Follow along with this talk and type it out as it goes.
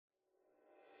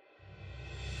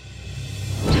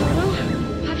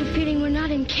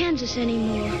Kansas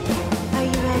anymore. Are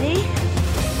you ready?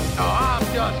 No, I'm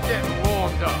just getting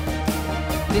warmed up.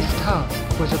 This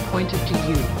task was appointed to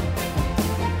you.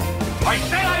 I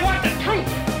said I want the truth!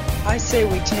 I say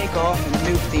we take off and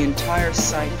nuke the entire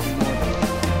site from orbit.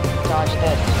 Dodge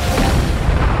this.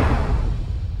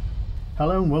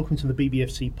 Hello and welcome to the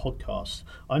BBFC podcast.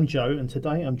 I'm Joe and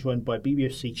today I'm joined by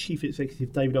BBFC Chief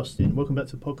Executive David Austin. Welcome back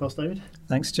to the podcast, David.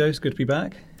 Thanks, Joe. It's good to be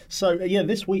back. So,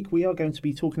 this week we are going to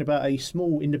be talking about a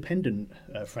small independent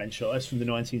franchise from the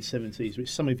 1970s,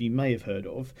 which some of you may have heard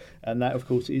of, and that, of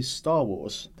course, is Star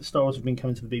Wars. Star Wars have been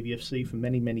coming to the BBFC for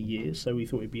many, many years, so we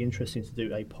thought it'd be interesting to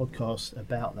do a podcast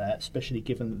about that, especially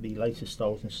given that the latest Star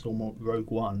Wars installment,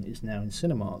 Rogue One, is now in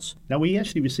cinemas. Now, we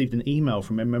actually received an email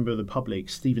from a member of the public,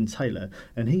 Stephen Taylor,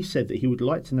 and he said that he would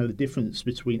like to know the difference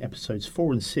between episodes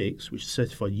 4 and 6, which are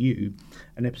certified U,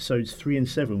 and episodes 3 and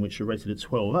 7, which are rated at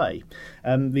 12A.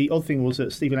 The odd thing was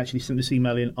that Stephen actually sent this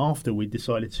email in after we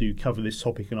decided to cover this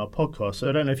topic in our podcast. So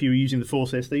I don't know if you were using the force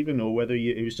there, Stephen, or whether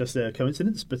it was just a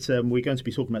coincidence, but we're going to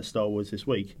be talking about Star Wars this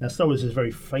week. Now, Star Wars is a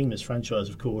very famous franchise,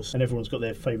 of course, and everyone's got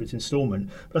their favourite instalment.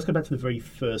 But let's go back to the very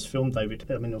first film, David.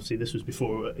 I mean, obviously, this was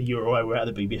before you or I were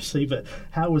at the BBFC, but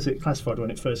how was it classified when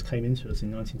it first came into us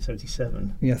in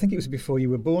 1977? Yeah, I think it was before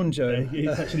you were born, Joe. It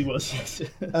actually was, yes.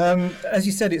 As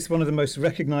you said, it's one of the most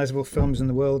recognisable films in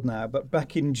the world now, but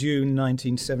back in June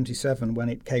 1977, when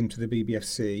it came to the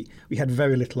BBFC, we had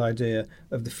very little idea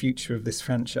of the future of this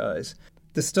franchise.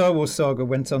 The Star Wars saga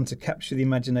went on to capture the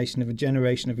imagination of a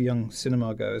generation of young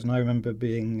cinema goers, and I remember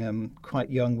being quite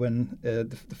young when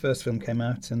the first film came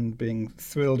out and being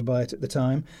thrilled by it at the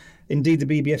time. Indeed,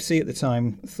 the BBFC at the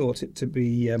time thought it to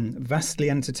be vastly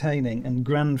entertaining and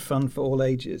grand fun for all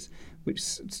ages,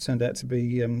 which turned out to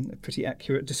be a pretty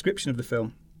accurate description of the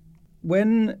film.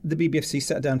 When the BBFC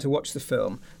sat down to watch the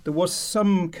film, there was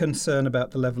some concern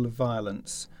about the level of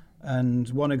violence, and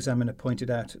one examiner pointed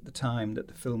out at the time that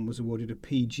the film was awarded a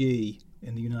PG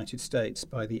in the United States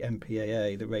by the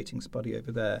MPAA, the ratings body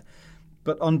over there.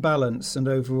 But on balance and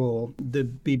overall, the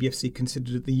BBFC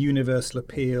considered the universal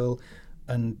appeal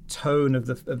and tone of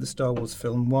the Star Wars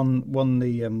film won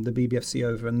the BBFC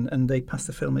over, and they passed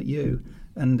the film at U,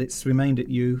 and it's remained at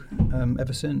U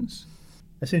ever since.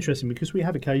 That's interesting because we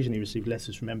have occasionally received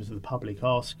letters from members of the public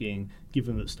asking,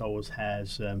 given that Star Wars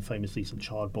has famously some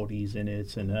charred bodies in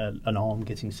it and an arm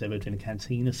getting severed in a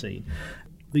cantina scene,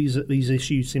 these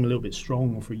issues seem a little bit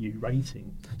strong for a U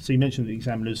rating. So you mentioned that the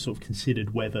examiners sort of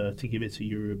considered whether to give it a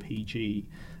U or a PG.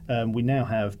 We now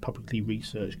have publicly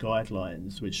researched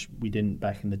guidelines, which we didn't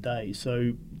back in the day.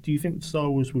 So do you think Star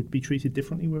Wars would be treated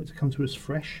differently were it to come to us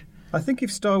fresh? I think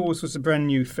if Star Wars was a brand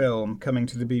new film coming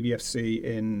to the BBFC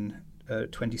in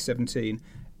 2017,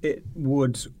 it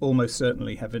would almost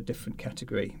certainly have a different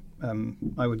category.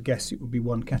 I would guess it would be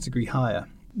one category higher.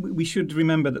 We should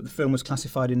remember that the film was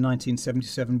classified in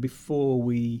 1977 before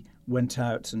we went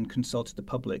out and consulted the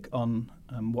public on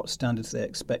what standards they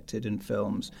expected in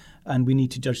films, and we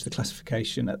need to judge the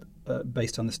classification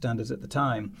based on the standards at the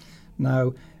time.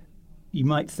 Now, you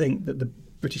might think that the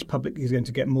British public is going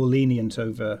to get more lenient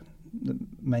over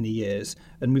many years,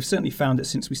 and we've certainly found that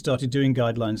since we started doing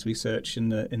guidelines research in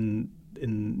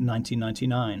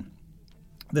 1999,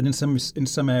 that in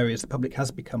some areas the public has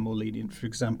become more lenient, for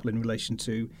example in relation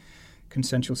to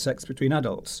consensual sex between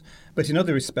adults. But in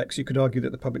other respects you could argue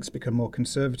that the public's become more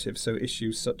conservative, so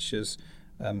issues such as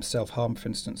self-harm, for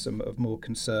instance, are of more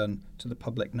concern to the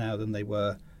public now than they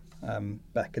were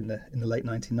back in the late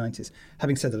 1990s.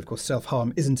 Having said that, of course,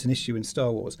 self-harm isn't an issue in Star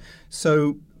Wars.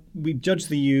 So we judged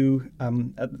the U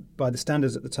by the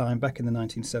standards at the time, back in the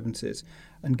 1970s,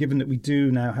 and given that we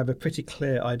do now have a pretty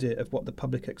clear idea of what the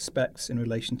public expects in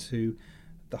relation to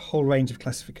the whole range of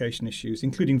classification issues,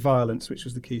 including violence, which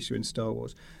was the key issue in Star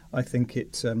Wars, I think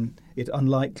it's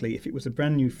unlikely, if it was a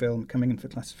brand new film coming in for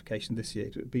classification this year,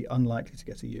 it would be unlikely to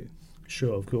get a U.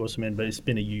 Sure, of course. I mean, but it's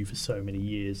been a U for so many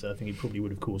years. I think it probably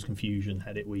would have caused confusion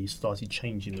had we started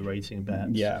changing the rating,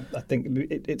 perhaps. Yeah, I think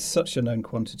it's such a known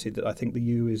quantity that I think the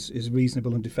U is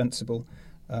reasonable and defensible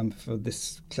for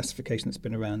this classification that's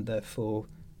been around there for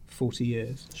 40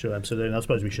 years. Sure, absolutely. And I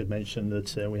suppose we should mention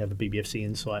that we have a BBFC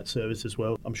Insight service as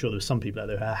well. I'm sure there's some people out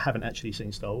there who haven't actually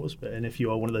seen Star Wars, and if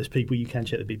you are one of those people, you can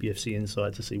check the BBFC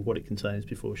Insight to see what it contains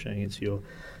before showing it to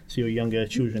your younger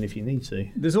children if you need to.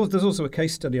 There's also a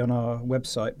case study on our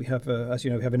website. We have, as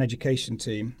you know, we have an education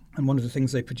team, and one of the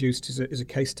things they produced is a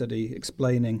case study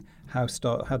explaining how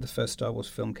the first Star Wars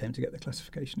film came to get the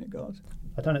classification it got.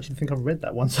 I don't actually think I've read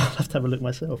that one, so I'll have to have a look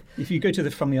myself. If you go to the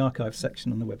From the Archive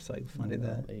section on the website, you'll find it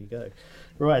there. There you go.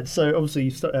 Right, so obviously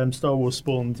Star Wars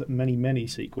spawned many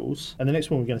sequels, and the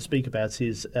next one we're going to speak about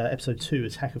is Episode 2,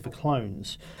 Attack of the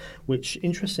Clones, which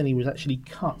interestingly was actually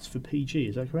cut for PG,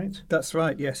 is that correct? That's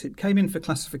right, yes. It came in for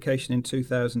classification in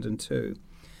 2002,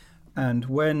 and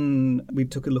when we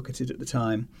took a look at it at the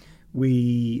time,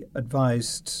 we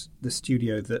advised the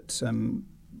studio that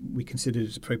we considered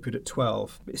it appropriate at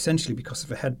 12, essentially because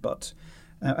of a headbutt.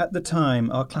 Now, at the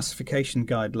time, our classification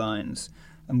guidelines,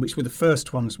 which were the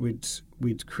first ones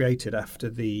we'd created after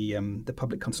the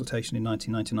public consultation in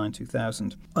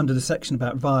 1999-2000. Under the section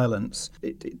about violence,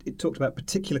 it talked about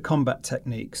particular combat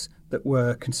techniques that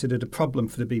were considered a problem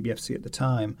for the BBFC at the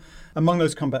time. Among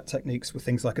those combat techniques were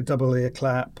things like a double ear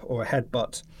clap or a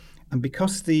headbutt. And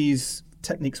because these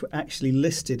techniques were actually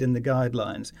listed in the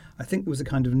guidelines, I think there was a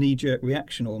kind of knee-jerk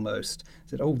reaction almost.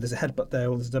 That, oh, there's a headbutt there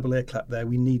or there's a double ear clap there,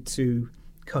 we need to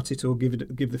cut it or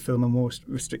give the film a more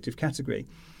restrictive category.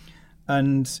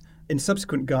 And in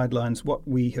subsequent guidelines, what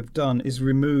we have done is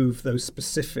remove those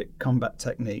specific combat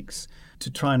techniques to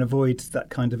try and avoid that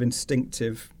kind of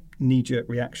instinctive knee-jerk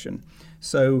reaction.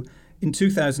 So in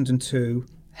 2002,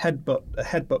 a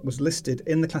headbutt was listed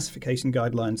in the classification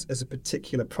guidelines as a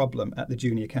particular problem at the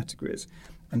junior categories.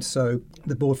 And so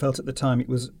the board felt at the time it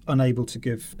was unable to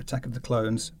give Attack of the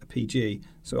Clones a PG,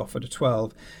 so offered a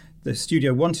 12. The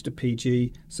studio wanted a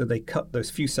PG, so they cut those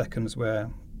few seconds where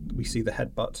we see the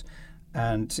headbutt,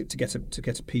 and to get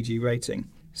a PG rating.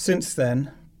 Since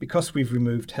then, because we've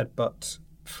removed headbutt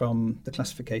from the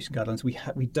classification guidelines,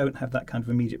 we don't have that kind of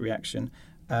immediate reaction,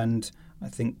 and I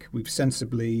think we've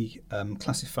sensibly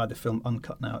classified the film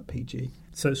uncut now at PG.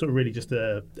 So it's sort of really just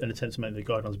an attempt to make the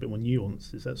guidelines a bit more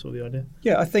nuanced. Is that sort of the idea?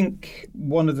 Yeah, I think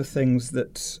one of the things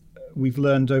that we've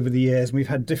learned over the years, and we've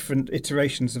had different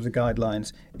iterations of the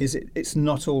guidelines, is it's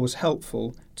not always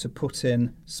helpful to put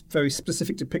in very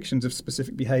specific depictions of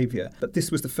specific behaviour. But this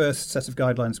was the first set of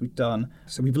guidelines we've done,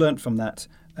 so we've learnt from that,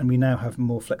 and we now have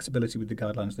more flexibility with the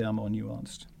guidelines. They are more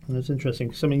nuanced. And that's interesting.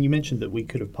 Because, I mean, you mentioned that we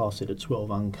could have passed it at 12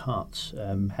 uncut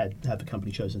had the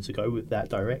company chosen to go with that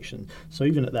direction. So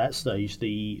even at that stage,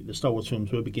 the Star Wars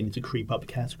films were beginning to creep up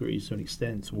categories to an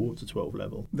extent towards the 12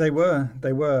 level. They were,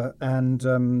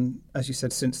 and as you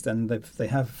said, since then they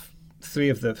have three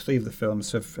of the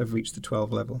films have reached the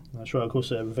 12 level. That's right. Of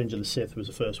course, Revenge of the Sith was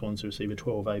the first one to receive a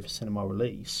 12A for cinema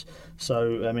release.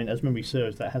 So, I mean, as memory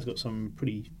serves, that has got some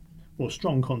pretty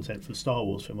strong content for the Star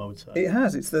Wars film, I would say. It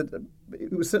has.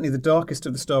 It was certainly the darkest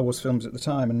of the Star Wars films at the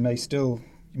time, and you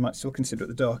might still consider it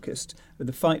the darkest. But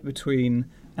the fight between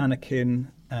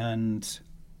Anakin and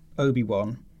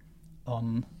Obi-Wan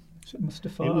on... Is it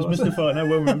Mustafar? It was Mustafar. No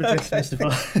one remembers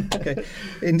Mustafar. Okay.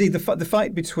 Indeed, the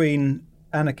fight between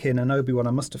Anakin and Obi-Wan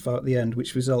on Mustafar at the end,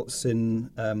 which results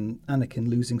in Anakin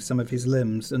losing some of his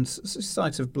limbs and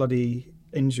sight of bloody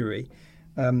injury,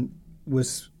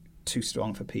 was too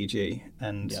strong for PG,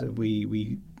 and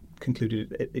we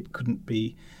concluded it couldn't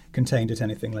be contained at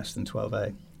anything less than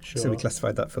 12A. Sure. So we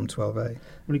classified that film 12A.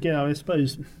 Well, again, I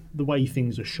suppose the way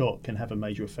things are shot can have a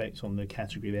major effect on the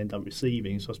category they end up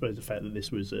receiving. So I suppose the fact that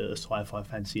this was a sci-fi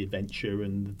fantasy adventure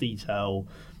and the detail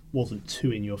wasn't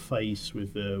too in your face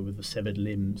with the severed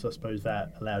limbs, I suppose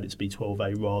that allowed it to be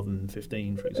 12A rather than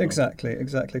 15, for example.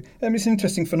 Exactly. It's an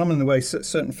interesting phenomenon the way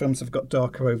certain films have got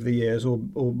darker over the years, or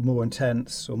more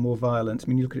intense, or more violent. I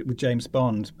mean, you look at it with James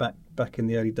Bond back in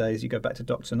the early days. You go back to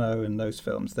Dr. No and those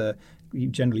films. They're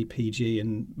generally PG,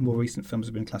 and more recent films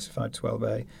have been classified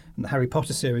 12A. And the Harry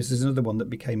Potter series is another one that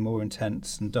became more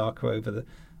intense and darker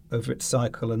over its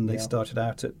cycle, and they started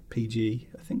out at PG,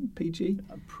 I think PG.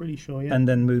 I'm pretty sure, yeah. And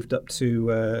then moved up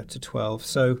to 12.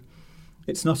 So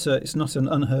it's not an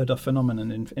unheard of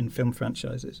phenomenon in film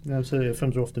franchises. No, absolutely.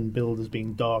 Films are often billed as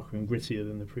being darker and grittier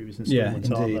than the previous installments,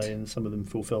 aren't they? And some of them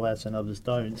fulfil that, and others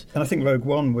don't. And I think Rogue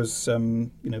One was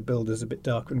billed as a bit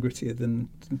darker and grittier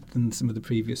than some of the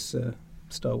previous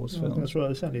Star Wars films. That's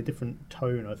right. It's certainly a different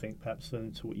tone, I think, perhaps,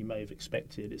 than to what you may have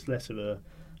expected. It's less of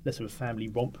a family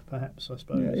romp, perhaps, I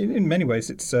suppose. Yeah, in many ways,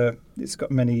 it's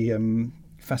got many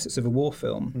facets of a war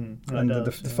film, and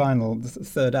the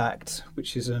third act,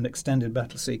 which is an extended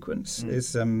battle sequence,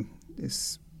 is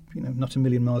not a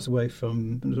million miles away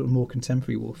from more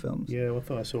contemporary war films. Yeah, well, I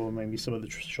thought I saw maybe some of the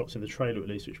shots in the trailer, at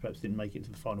least, which perhaps didn't make it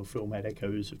into the final film, had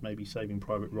echoes of maybe Saving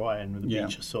Private Ryan with the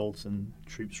beach assaults and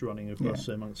troops running across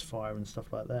amongst fire and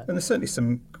stuff like that. And there's certainly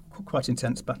some quite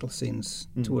intense battle scenes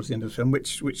towards the end of the film,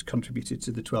 which contributed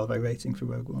to the 12A rating for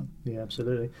Rogue One. Yeah,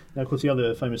 absolutely. Now, of course, the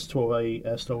other famous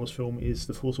 12A Star Wars film is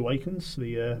The Force Awakens,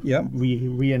 the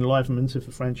re-enlivenment of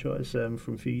the franchise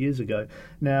from a few years ago.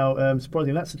 Now,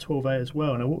 surprisingly, that's a 12A as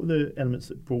well. Now, what What were the elements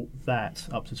that brought that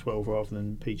up to 12 rather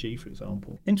than PG, for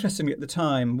example? Interestingly, at the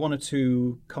time, one or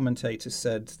two commentators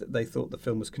said that they thought the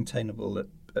film was containable at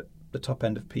the top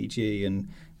end of PG, and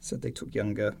said they took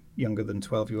younger than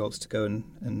 12-year-olds to go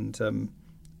and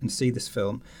see this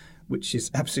film, which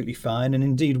is absolutely fine. And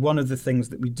indeed, one of the things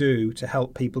that we do to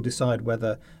help people decide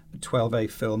whether a 12A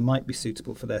film might be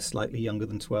suitable for their slightly younger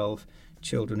than 12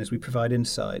 children is we provide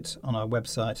insights on our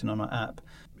website and on our app.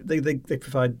 They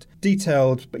provide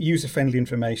detailed but user-friendly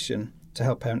information to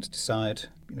help parents decide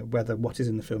whether what is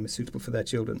in the film is suitable for their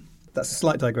children. That's a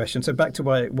slight digression. So back to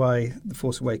why The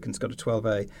Force Awakens got a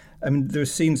 12A. I mean, there are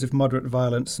scenes of moderate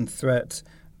violence and threat.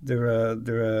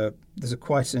 There's a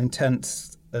quite an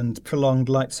intense and prolonged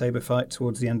lightsaber fight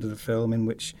towards the end of the film, in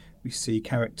which we see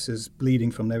characters bleeding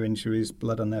from their injuries,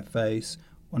 blood on their face.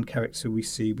 One character we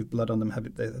see with blood on them,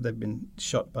 they've been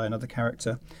shot by another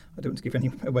character. I don't want to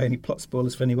give away any plot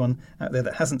spoilers for anyone out there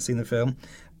that hasn't seen the film.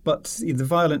 But the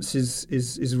violence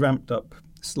is ramped up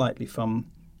slightly from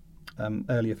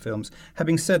earlier films.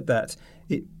 Having said that,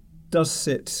 it does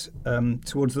sit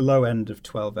towards the low end of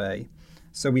 12A.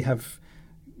 So we have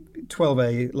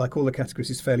 12A, like all the categories,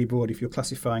 is fairly broad. If you're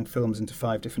classifying films into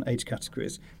 5 different age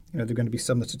categories, there are going to be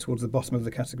some that are towards the bottom of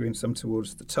the category and some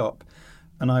towards the top.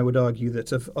 And I would argue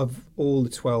that of all the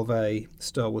 12A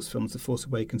Star Wars films, The Force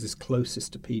Awakens is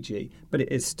closest to PG, but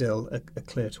it is still a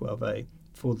clear 12A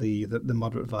for the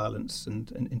moderate violence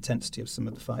and intensity of some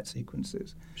of the fight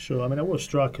sequences. Sure. I mean, I was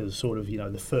struck as sort of,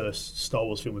 the first Star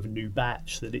Wars film with a new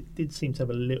batch, that it did seem to have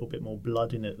a little bit more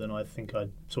blood in it than I think I'd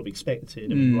sort of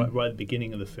expected. I mean, right at the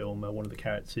beginning of the film, one of the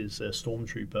characters,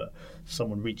 Stormtrooper,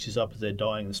 someone reaches up as they're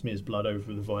dying and smears blood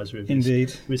over the visor of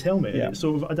his helmet. Yeah. And it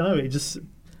sort of, I don't know,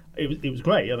 it was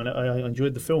great. I mean, I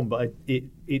enjoyed the film, but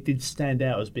it did stand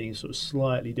out as being sort of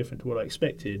slightly different to what I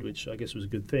expected, which I guess was a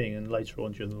good thing. And later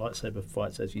on during the lightsaber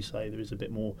fights, as you say, there is a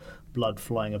bit more blood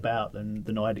flying about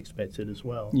than I'd expected as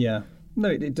well. Yeah. No,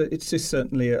 it's just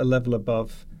certainly a level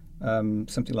above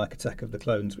something like Attack of the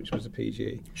Clones, which was a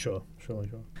PG. Sure.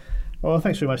 Well,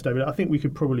 thanks very much, David. I think we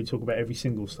could probably talk about every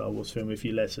single Star Wars film if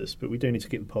you let us, but we do need to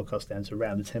get the podcast down to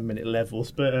around the 10-minute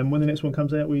levels. But when the next one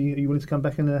comes out, are you willing to come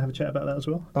back and have a chat about that as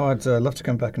well? Oh, I'd love to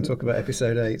come back and talk about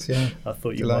Episode 8, yeah. I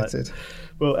thought you Delighted. might.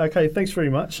 Well, okay, thanks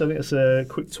very much. I think that's a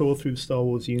quick tour through the Star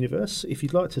Wars universe. If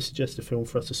you'd like to suggest a film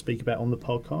for us to speak about on the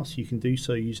podcast, you can do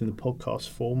so using the podcast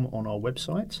form on our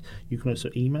website. You can also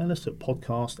email us at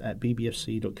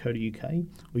podcast@bbfc.co.uk,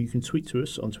 or you can tweet to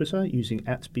us on Twitter using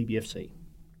 @bbfc.